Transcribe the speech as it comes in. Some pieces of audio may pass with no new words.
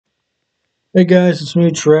Hey guys, it's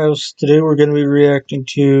me, Travis. Today we're going to be reacting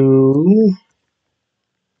to...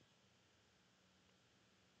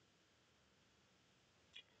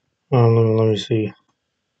 let me see.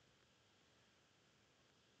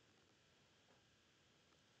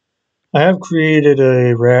 I have created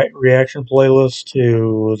a reaction playlist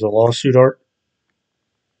to the lawsuit art.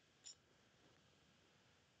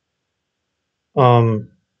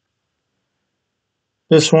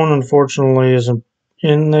 This one unfortunately isn't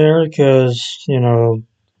in there because,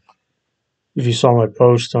 if you saw my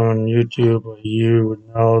post on YouTube, you would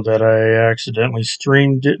know that I accidentally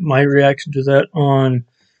streamed my reaction to that on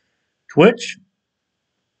Twitch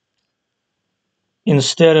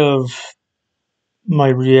instead of my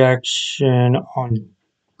reaction on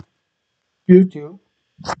YouTube.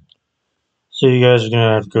 So you guys are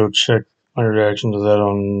gonna have to go check my reaction to that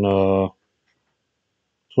on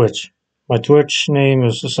Twitch. My Twitch name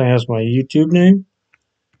is the same as my YouTube name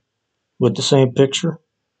with the same picture.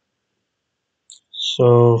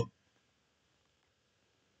 So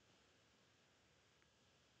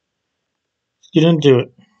let's get into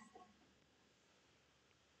it.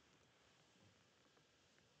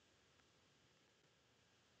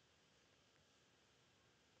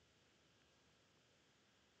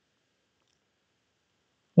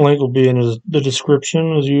 Link will be in the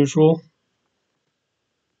description as usual.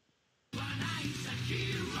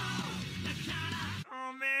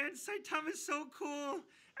 Oh man, Saitama is so cool.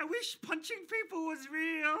 I wish punching people was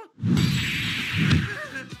real.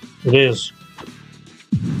 It is.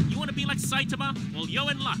 You want to be like Saitama? Well, you're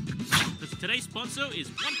in luck. Because today's sponsor is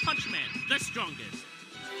One Punch Man, the strongest.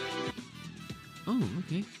 Oh,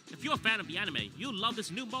 okay. If you're a fan of the anime, you'll love this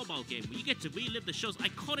new mobile game where you get to relive the show's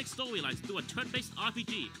iconic storylines through a turn-based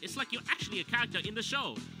RPG. It's like you're actually a character in the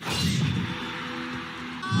show.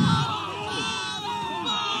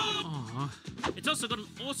 It's also got an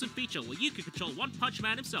awesome feature where you can control One Punch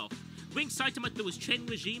Man himself, bring Saitama through his training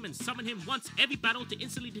regime, and summon him once every battle to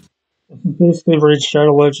instantly defeat Basically, Raid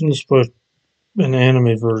Shadow Legends, but an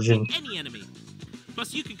anime version. any enemy.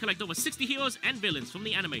 Plus, you can collect over 60 heroes and villains from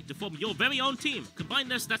the anime to form your very own team. Combine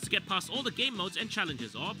their stats to get past all the game modes and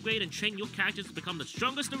challenges, or upgrade and train your characters to become the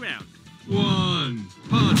strongest around. One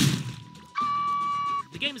punch.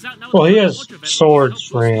 The game is out now. Well, he has swords,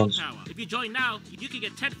 friends. If you join now, you can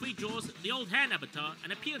get 10 free draws, the old hand avatar,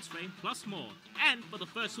 an appearance frame, plus more. And for the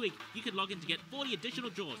first week, you can log in to get 40 additional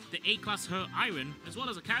draws, the A-class Her Iron, as well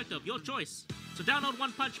as a character of your choice. So download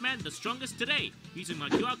One Punch Man, the strongest today, using my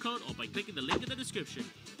QR code or by clicking the link in the description.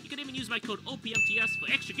 You can even use my code OPMTS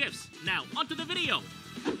for extra gifts. Now, onto the video.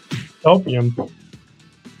 Opium.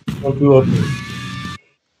 Don't do opium.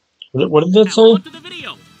 What did that Now, say? onto the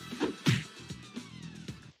video.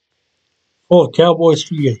 Oh, Cowboy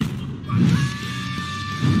Spaghetti.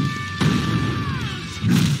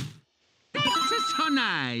 That's so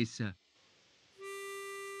nice.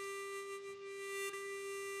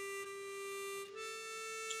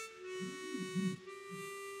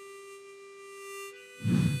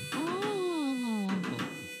 Oh.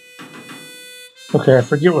 Okay, I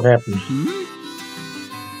forget what happened.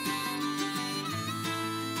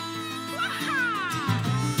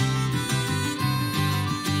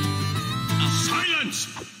 Silence!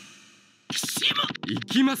 行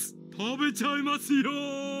きます。食べちゃいますよ。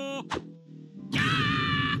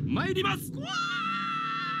参ります。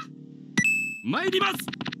参ります。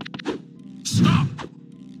 Stop!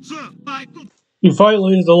 Sir, I could... You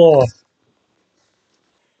violated the law.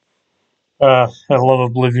 I love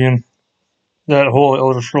Oblivion. That whole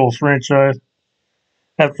Elder Scrolls franchise.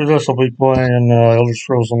 After this, I'll be playing Elder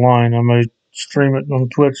Scrolls Online. I might stream it on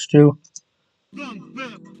Twitch too.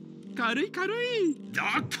 軽い軽い。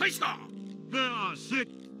Dark Kaiser! There are sick.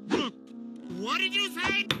 Look! What did you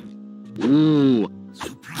say? Ooh.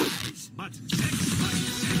 Surprise! But...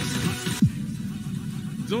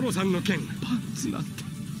 ゾロさんの剣パンツなんて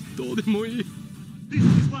どうでもいい。 This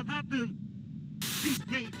is what happened! This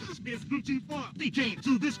game is looking for. They came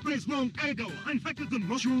to this place long ago. Infected the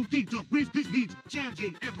mushroom kingdom with this meat,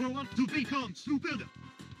 changing everyone to become stupid.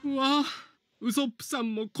 わあ、ウソップさ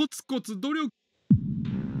んもコツコツ努力。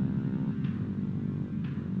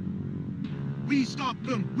 We stop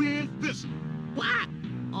them with this. What?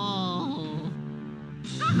 Oh.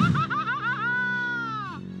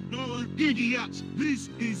 No idiots! This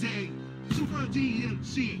is a super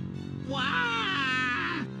DMC.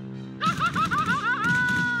 Wow.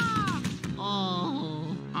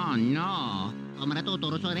 Oh. Oh no. Come tutto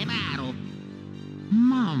lo so reparo.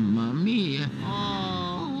 Mamma mia.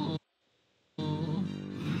 Oh.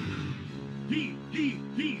 He.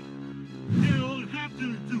 They all have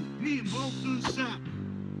to do. Me and both the sap.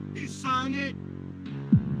 He signed it.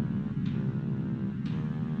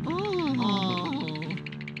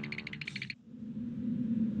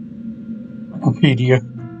 Wikipedia.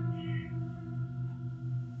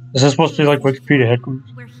 Is this supposed to be like Wikipedia headquarters?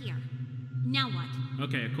 We're here. Now what?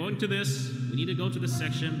 Okay, according to this, we need to go to this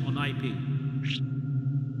section on IP.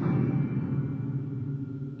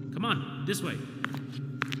 Come on, this way.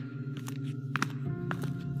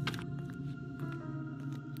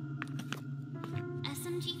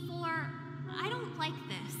 SMG4, I don't like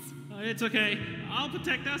this. It's okay. I'll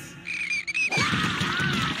protect us.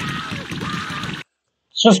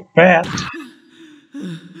 It's just bad.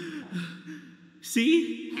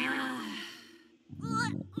 See?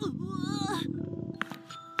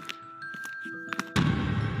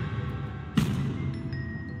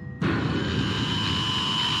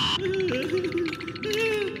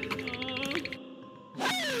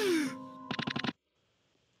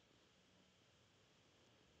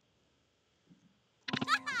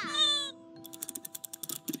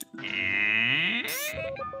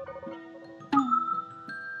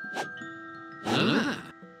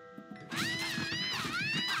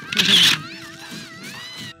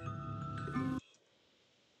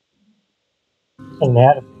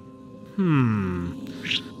 Anatomy.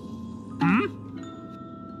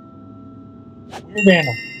 Weird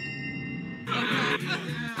animal.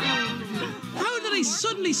 How did I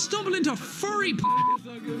suddenly stumble into furry?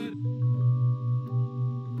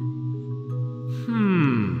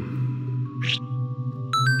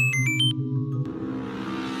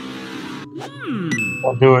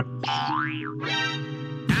 I'll do it.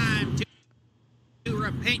 Time to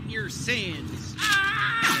repent your sins.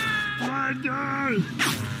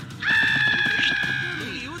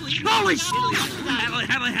 Holy shit!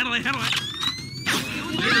 Handle it.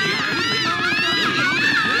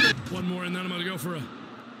 One more and then I'm gonna go for a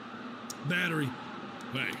battery.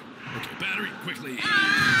 Wait. Okay, battery, quickly.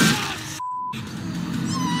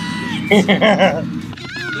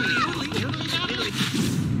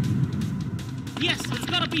 Yes, it's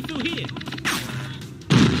gotta be through here.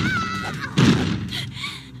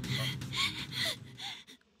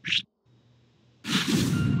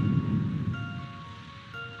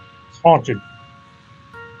 Haunted.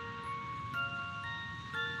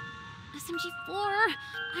 SMG4,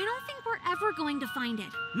 I don't think we're ever going to find it.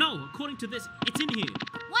 No, according to this, it's in here.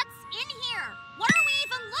 What's in here? What are we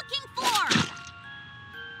even looking for?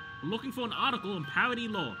 I'm looking for an article on parody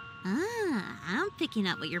law. Ah, I'm picking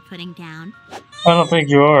up what you're putting down. I don't think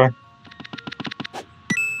you are.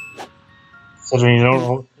 Considering you don't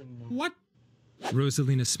know. What?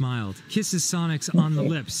 Rosalina smiled, kisses Sonics on the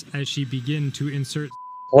lips as she began to insert.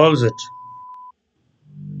 Close it.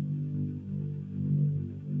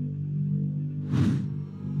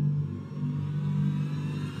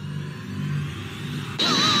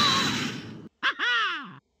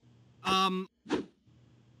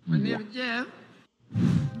 My name is Jeff.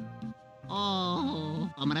 Oh,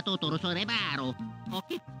 matuturo sa rebaro.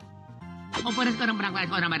 Okay. O puedes ko ng barangay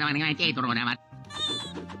ko naman ng tituro naman.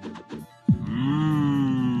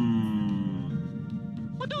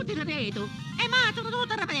 Tutti na dito.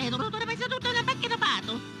 Tutto na pedo, tutto na pedo, tutto na pacchino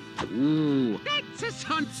pato. Ooh, that's a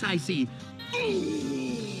sunset.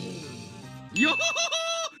 Yo!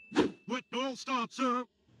 What? All stop, sir.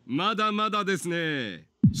 まだまだですね。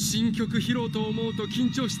新曲披露と思うと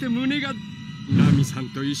緊張して胸が。ナミさん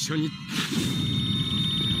と一緒に。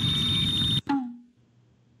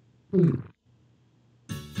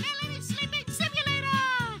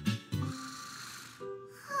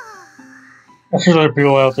I feel like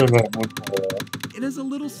people out there that would do that. It is a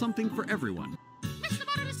little something for everyone.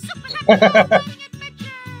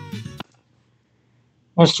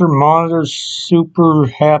 Mr. Monitor's super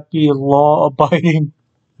happy, law-abiding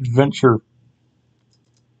adventure.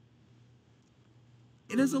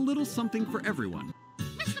 It is a little something for everyone.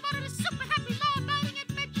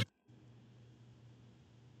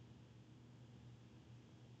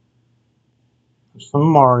 There's from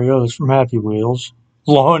Mario, there's from Happy Wheels.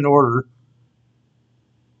 Law and Order.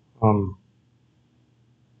 Is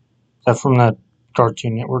that from that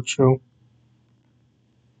Cartoon Network show?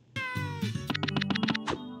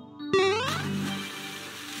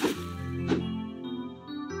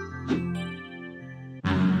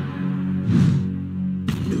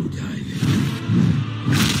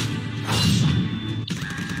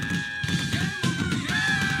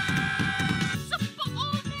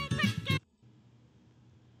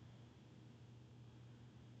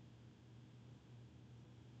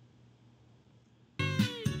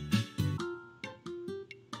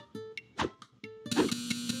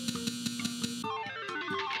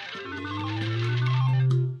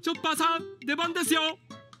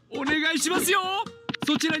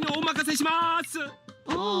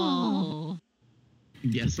 Oh.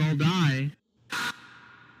 Guess I'll die.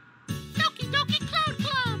 Doki doki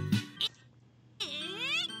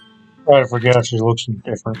I forgot she looks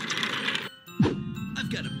different. I've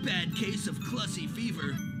got a bad case of clussy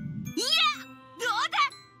fever. Yeah! Do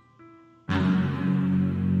that!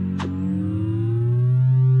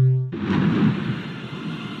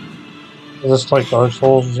 Is this like Dark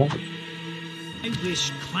Souls or something? I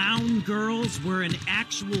wish clown girls were an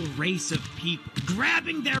actual race of people.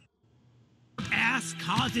 Grabbing their ass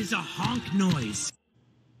causes a honk noise.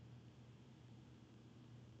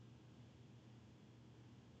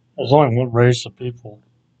 There's only one race of people.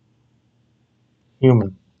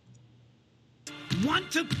 Human.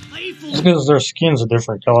 Want to playfully... Just because their skin's a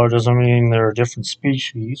different color doesn't mean they're a different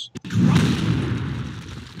species.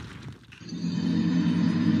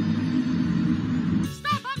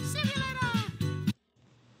 Starbucks Simulator!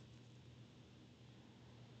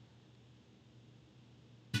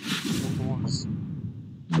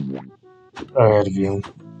 I had to view.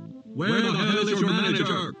 Where the hell is your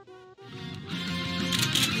manager?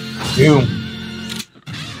 View.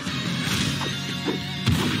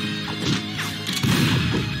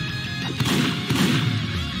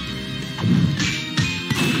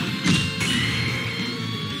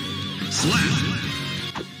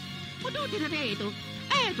 Potuti vedo.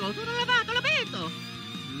 Eto, sono lavato, lo vedo.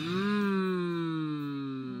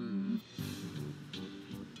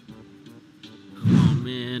 Oh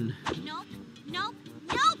man. Nope, nope,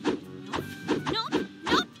 nope, nope, nope,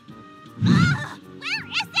 nope. Ugh, where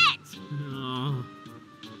is it? Oh.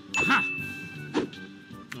 Ha!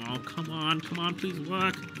 Oh, come on, please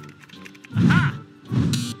work. Aha!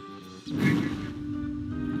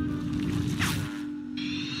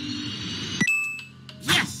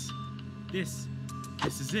 Yes! This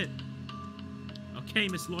is it. Okay,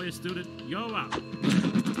 Miss Lawyer Student, you're out.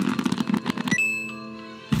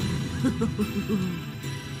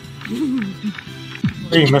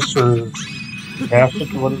 Hey, Mr.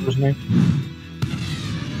 Catholic or whatever his name.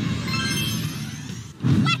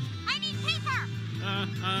 What? I need paper!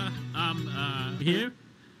 Here?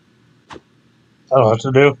 I don't know what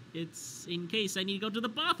to do. It's in case I need to go to the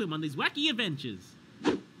bathroom on these wacky adventures.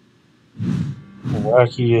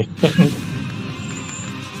 Wacky.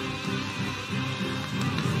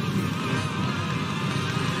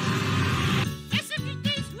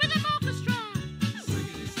 SMG4's Rhythm Orchestra!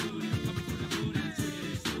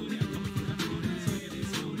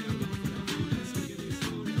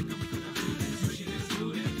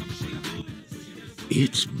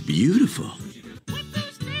 It's beautiful. With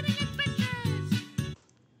those daring adventures!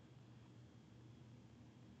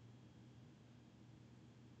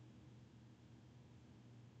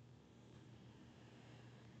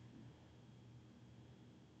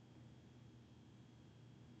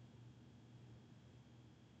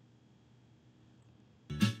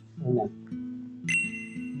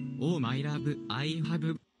 Oh my love, I have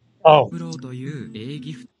Oh, ブローという英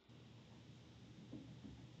ギフ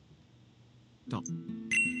ト。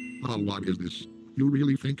 Oh, what is this? You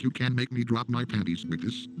really think you can make me drop my panties with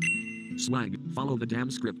this? Swag, follow the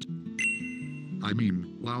damn script. I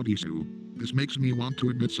mean, wow, Disu. This makes me want to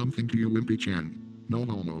admit something to you, Wimpy-chan. No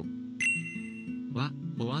homo. What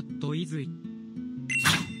is it?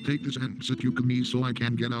 Take this and Satyukami so I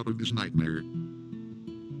can get out of this nightmare.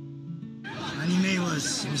 Anime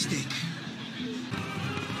was a mistake.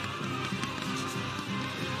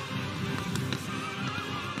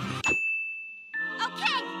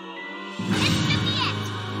 Okay! This should be it!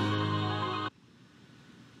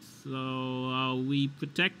 So, are we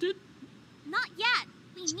protected? Not yet.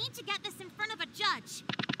 We need to get this in front of a judge.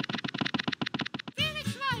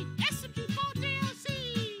 Felix Wright, SMG4 DLC!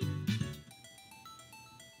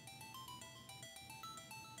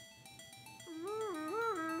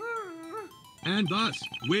 And thus,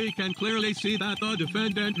 we can clearly see that the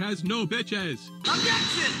defendant has no bitches.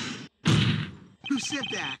 Objection! Who said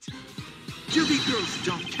that? Juvie girls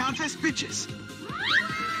don't count as bitches.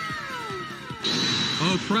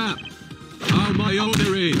 Oh crap! How my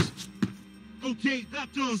ovaries! Okay,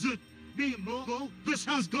 that does it. Me and Mogo, this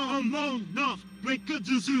has gone long enough. Break good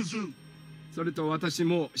Zuzu. それと私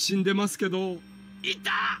も死んでますけど。い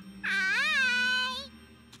た!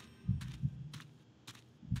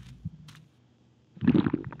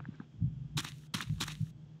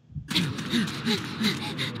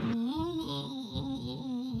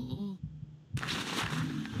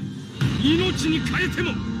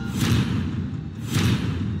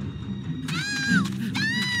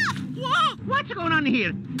 What's going on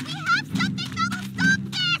here? We have something that will stop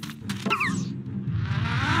this!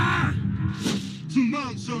 Come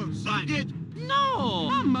on, sir. Signed it. No!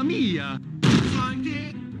 Mamma mia! Signed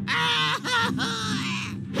it.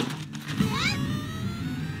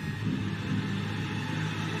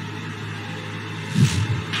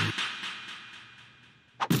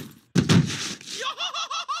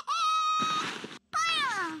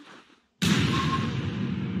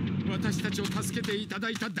 私たちを助けていただ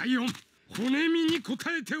いた第四骨身に応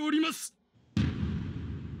えております。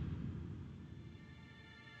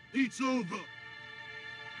 It's over.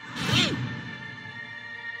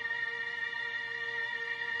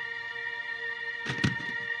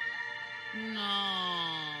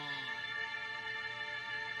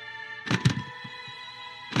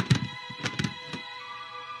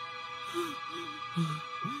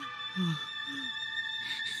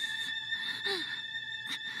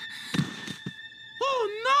 Oh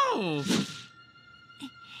no!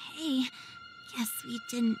 Hey, guess we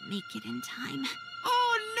didn't make it in time.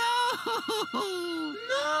 Oh no!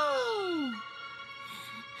 No!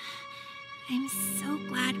 I'm so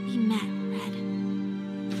glad we met, Red.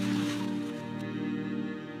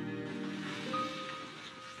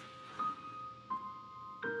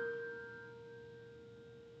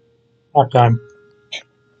 Half time.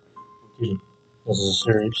 This is a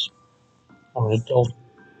series. I'm an adult.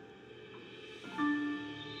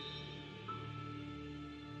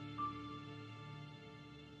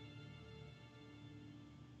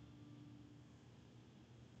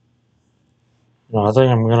 No, I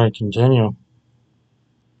think I'm gonna continue.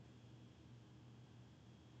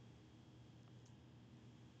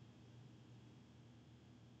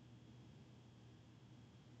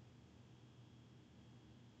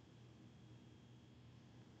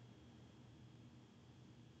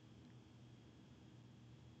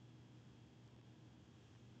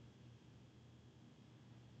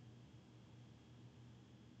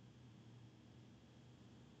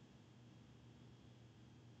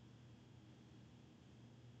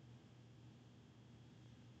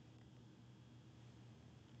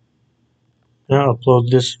 Gonna upload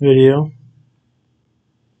this video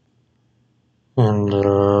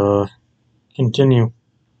and continue.